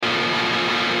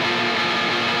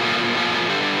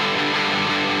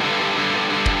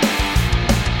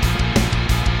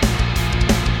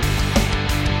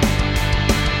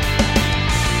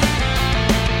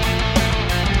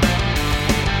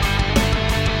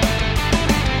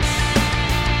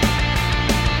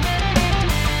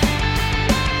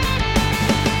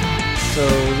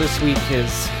this week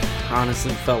has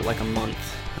honestly felt like a month.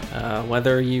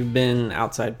 Whether you've been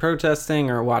outside protesting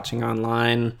or watching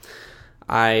online,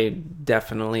 I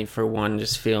definitely, for one,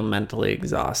 just feel mentally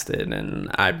exhausted, and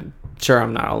I'm sure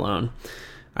I'm not alone.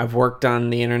 I've worked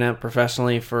on the internet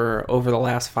professionally for over the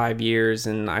last 5 years,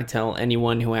 and I tell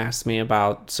anyone who asks me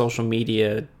about social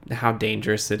media how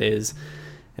dangerous it is.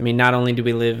 I mean, not only do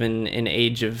we live in an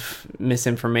age of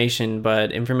misinformation,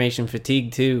 but information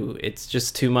fatigue too. It's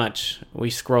just too much.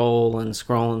 We scroll and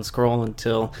scroll and scroll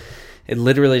until it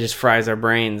literally just fries our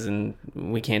brains and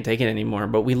we can't take it anymore.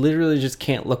 But we literally just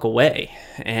can't look away.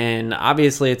 And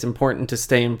obviously it's important to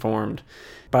stay informed.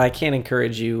 But I can't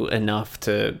encourage you enough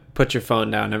to put your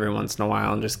phone down every once in a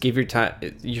while and just give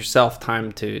yourself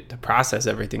time to process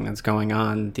everything that's going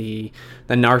on. The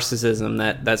narcissism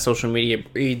that social media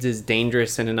breeds is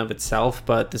dangerous in and of itself,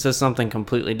 but this is something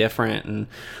completely different. And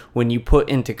when you put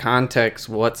into context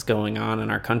what's going on in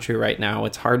our country right now,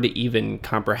 it's hard to even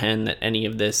comprehend that any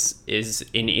of this is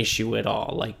an issue at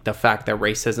all. Like, the fact that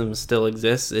racism still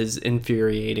exists is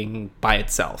infuriating by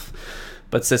itself.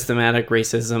 But systematic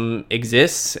racism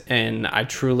exists, and I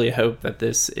truly hope that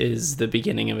this is the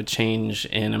beginning of a change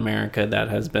in America that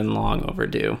has been long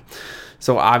overdue.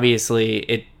 So obviously,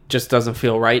 it just doesn't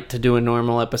feel right to do a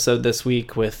normal episode this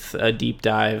week with a deep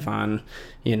dive on,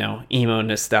 emo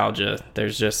nostalgia.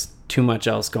 There's just too much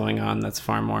else going on that's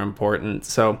far more important.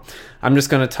 So I'm just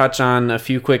going to touch on a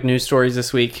few quick news stories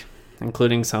this week,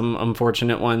 including some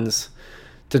unfortunate ones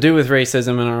to do with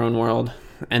racism in our own world,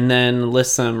 and then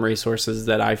list some resources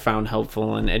that I found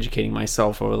helpful in educating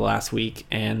myself over the last week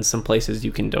and some places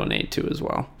you can donate to as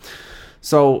well.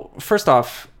 So first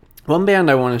off, one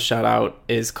band I want to shout out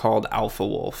is called Alpha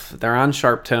Wolf. They're on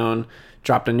Sharptone,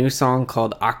 dropped a new song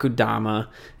called Akudama,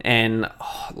 and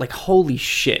holy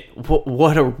shit,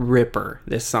 what a ripper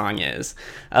this song is.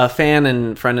 A fan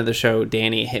and friend of the show,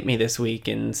 Danny, hit me this week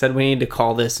and said we need to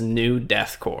call this new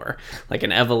deathcore, like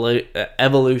an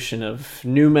evolution of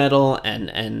nu metal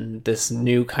and this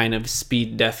new kind of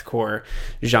speed deathcore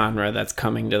genre that's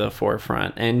coming to the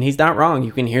forefront. And he's not wrong.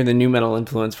 You can hear the nu metal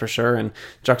influence for sure, and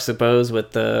juxtaposed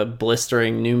with the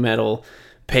blistering nu metal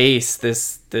pace,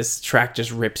 this track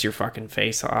just rips your fucking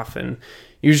face off. And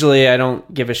usually I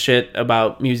don't give a shit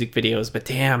about music videos, but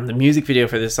damn, the music video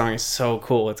for this song is so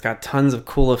cool. It's got tons of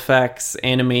cool effects,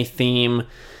 anime theme.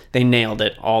 They nailed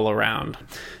it all around.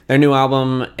 Their new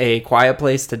album, A Quiet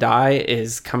Place to Die,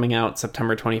 is coming out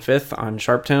September 25th on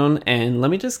Sharptone. And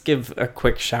let me just give a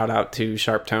quick shout out to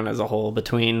Sharptone as a whole.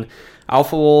 Between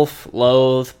Alpha Wolf,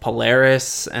 Loathe,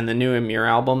 Polaris, and the new Ymir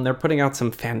album, they're putting out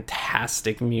some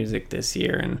fantastic music this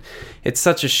year. And it's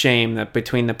such a shame that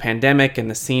between the pandemic and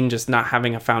the scene just not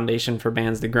having a foundation for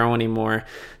bands to grow anymore,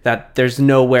 that there's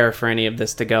nowhere for any of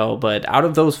this to go. But out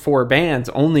of those 4 bands,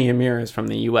 only Ymir is from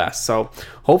the US. So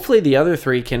hopefully the other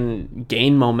 3 can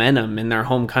gain momentum in their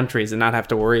home countries and not have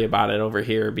to worry about it over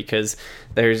here, because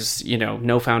there's,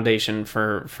 no foundation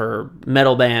for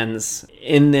metal bands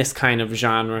in this kind of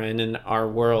genre and in our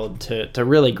world to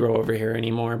really grow over here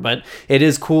anymore. But it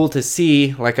is cool to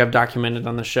see, like I've documented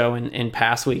on the show in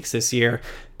past weeks this year,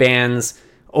 bands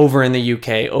over in the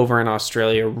UK, over in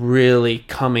Australia, really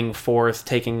coming forth,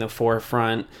 taking the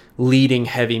forefront, leading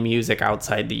heavy music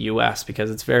outside the US, because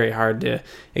it's very hard to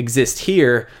exist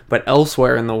here, but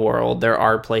elsewhere in the world, there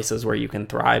are places where you can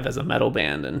thrive as a metal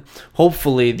band, and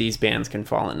hopefully these bands can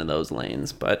fall into those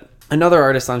lanes. But another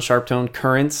artist on Sharptone,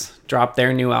 Currents, dropped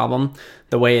their new album,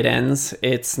 The Way It Ends.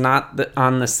 It's not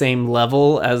on the same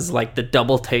level as like the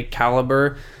Double Take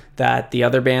caliber that the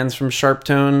other bands from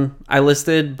Sharptone I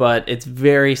listed, but it's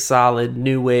very solid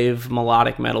new wave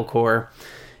melodic metalcore.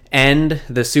 And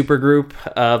the supergroup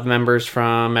of members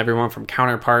from everyone from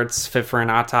Counterparts, Fit for an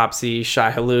Autopsy,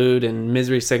 Shai Hulud, and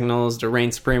Misery Signals, to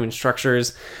Reign Supreme and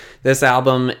Structures. This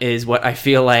album is what I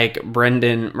feel like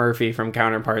Brendan Murphy from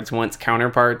Counterparts wants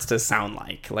Counterparts to sound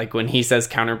like. Like, when he says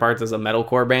Counterparts is a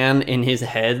metalcore band, in his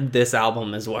head, this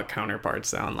album is what Counterparts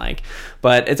sound like.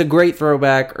 But it's a great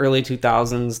throwback, early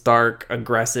 2000s, dark,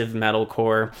 aggressive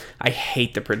metalcore. I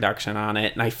hate the production on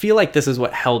it, and I feel like this is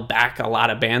what held back a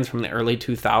lot of bands from the early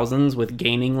 2000s with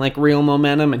gaining like real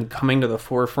momentum and coming to the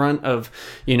forefront of,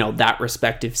 that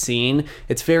respective scene.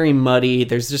 It's very muddy.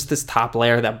 There's just this top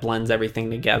layer that blends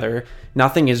everything together.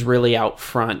 Nothing is really out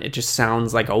front. It just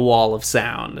sounds like a wall of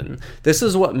sound. And this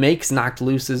is what makes Knocked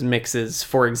Loose's mixes,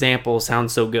 for example,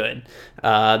 sound so good.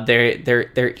 They're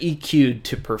EQ'd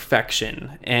to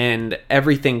perfection, and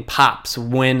everything pops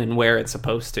when and where it's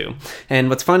supposed to. And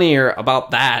what's funnier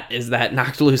about that is that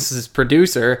Knocked Loose's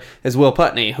producer is Will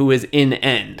Putney, who is in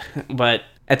End. But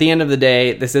at the end of the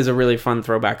day, this is a really fun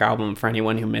throwback album for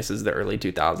anyone who misses the early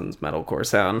 2000s metalcore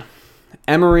sound.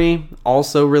 Emery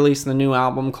also released a new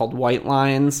album called White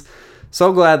Lines.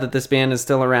 So glad that this band is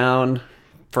still around.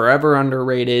 Forever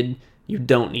underrated. You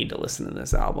don't need to listen to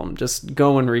this album. Just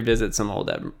go and revisit some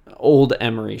old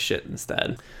Emery shit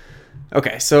instead.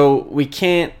 Okay, so we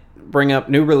can't bring up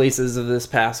new releases of this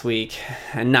past week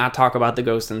and not talk about The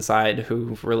Ghost Inside,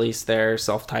 who released their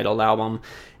self-titled album.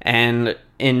 And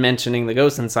in mentioning The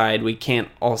Ghost Inside, we can't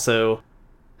also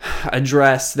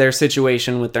address their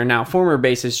situation with their now former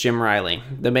bassist Jim Riley.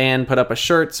 The band put up a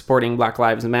shirt supporting Black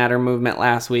Lives Matter movement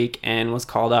last week and was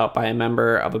called out by a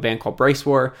member of a band called Brace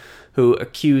War, who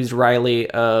accused Riley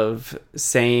of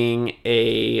saying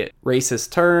a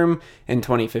racist term in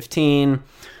 2015.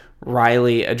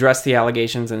 Riley addressed the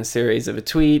allegations in a series of a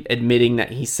tweet, admitting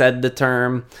that he said the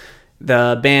term.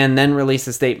 The band then released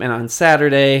a statement on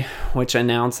Saturday, which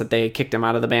announced that they had kicked him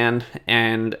out of the band.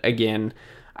 And again,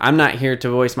 I'm not here to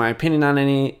voice my opinion on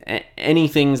any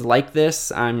things like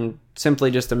this. I'm simply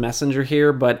just a messenger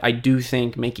here, but I do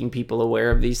think making people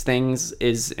aware of these things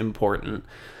is important.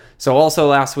 So also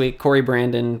last week, Corey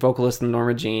Brandon, vocalist of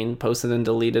Norma Jean, posted and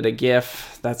deleted a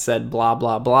GIF that said blah,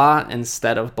 blah, blah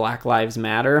instead of Black Lives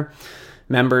Matter.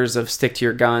 Members of Stick to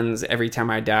Your Guns, Every Time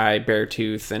I Die,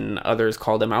 Beartooth, and others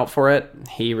called him out for it.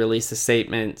 He released a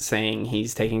statement saying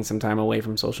he's taking some time away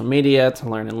from social media to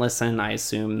learn and listen. I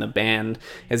assume the band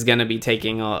is going to be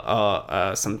taking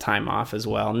some time off as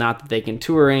well. Not that they can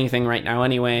tour or anything right now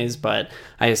anyways, but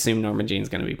I assume Norma Jean's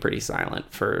going to be pretty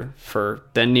silent for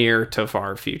the near to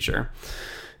far future.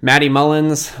 Maddie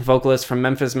Mullins, vocalist from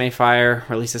Memphis May Fire,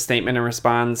 released a statement in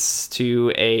response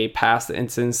to a past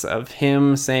instance of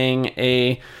him saying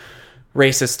a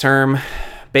racist term.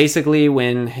 Basically,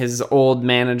 when his old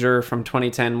manager from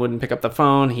 2010 wouldn't pick up the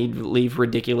phone, he'd leave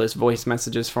ridiculous voice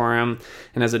messages for him.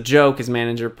 And as a joke, his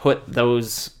manager put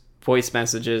those voice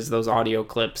messages, those audio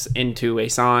clips, into a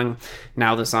song.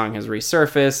 Now the song has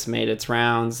resurfaced, made its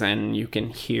rounds, and you can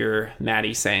hear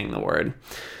Maddie saying the word.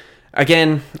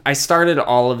 Again, I started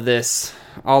all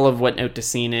of what Note to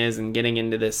Scene is and getting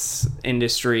into this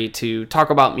industry to talk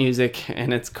about music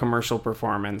and its commercial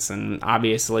performance, and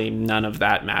obviously none of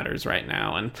that matters right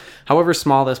now. And however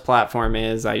small this platform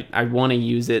is, I want to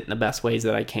use it in the best ways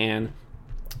that I can.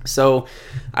 So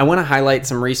I want to highlight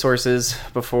some resources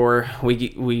before we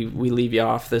leave you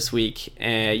off this week.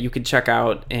 You could check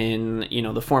out in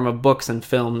the form of books and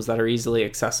films that are easily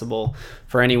accessible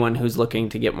for anyone who's looking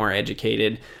to get more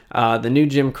educated. The new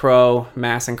Jim Crow,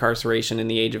 Mass Incarceration in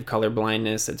the Age of Color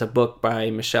Blindness. It's a book by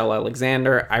Michelle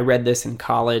Alexander. I read this in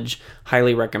college.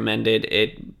 Highly recommended.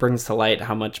 It brings to light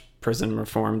how much prison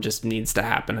reform just needs to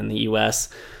happen in the U.S.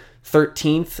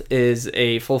 13th is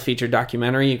a full-feature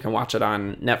documentary. You can watch it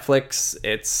on Netflix.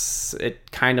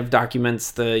 It kind of documents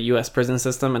the U.S. prison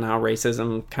system and how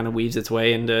racism kind of weaves its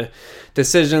way into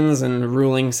decisions and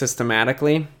ruling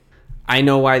systematically. I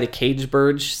Know Why the Cage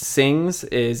Bird Sings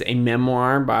is a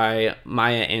memoir by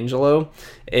Maya Angelou.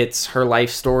 It's her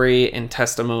life story and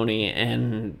testimony,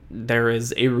 and there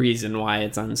is a reason why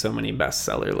it's on so many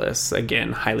bestseller lists.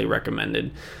 Again, highly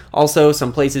recommended. Also,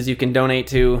 some places you can donate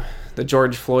to: the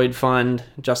George Floyd Fund,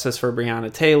 Justice for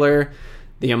Breonna Taylor,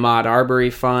 the Ahmaud Arbery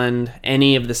Fund,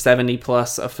 any of the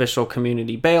 70-plus official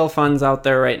community bail funds out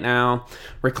there right now,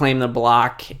 Reclaim the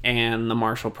Block, and the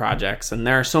Marshall Projects. And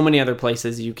there are so many other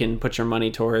places you can put your money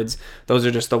towards. Those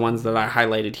are just the ones that I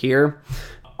highlighted here.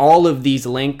 All of these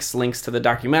links to the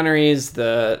documentaries,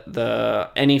 the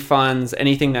any funds,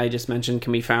 anything that I just mentioned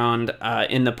can be found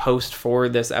in the post for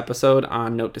this episode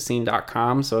on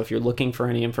notetoscene.com. So if you're looking for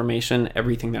any information,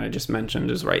 everything that I just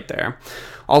mentioned is right there.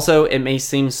 Also, it may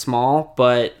seem small,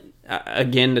 but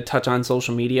again, to touch on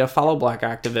social media, follow Black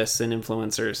activists and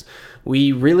influencers.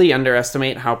 We really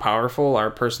underestimate how powerful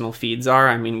our personal feeds are.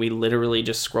 I mean, we literally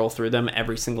just scroll through them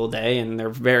every single day, and they're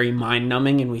very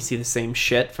mind-numbing, and we see the same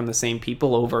shit from the same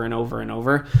people over and over and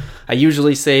over. I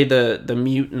usually say the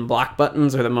mute and block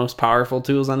buttons are the most powerful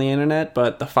tools on the internet,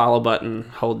 but the follow button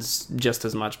holds just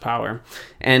as much power.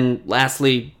 And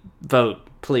lastly, vote.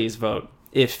 Please vote.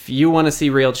 If you want to see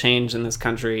real change in this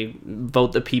country,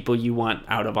 vote the people you want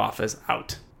out of office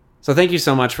out. So thank you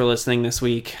so much for listening this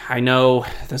week. I know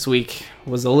this week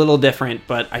was a little different,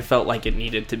 but I felt like it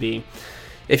needed to be.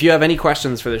 If you have any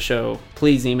questions for the show,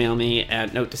 please email me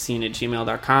at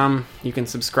notetoscene@gmail.com. You can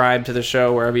subscribe to the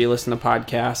show wherever you listen to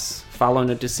podcasts. Follow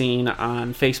Note to Scene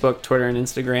on Facebook, Twitter, and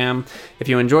Instagram. If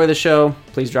you enjoy the show,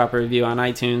 please drop a review on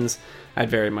iTunes. I'd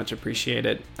very much appreciate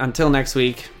it. Until next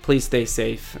week, please stay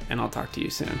safe, and I'll talk to you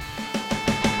soon.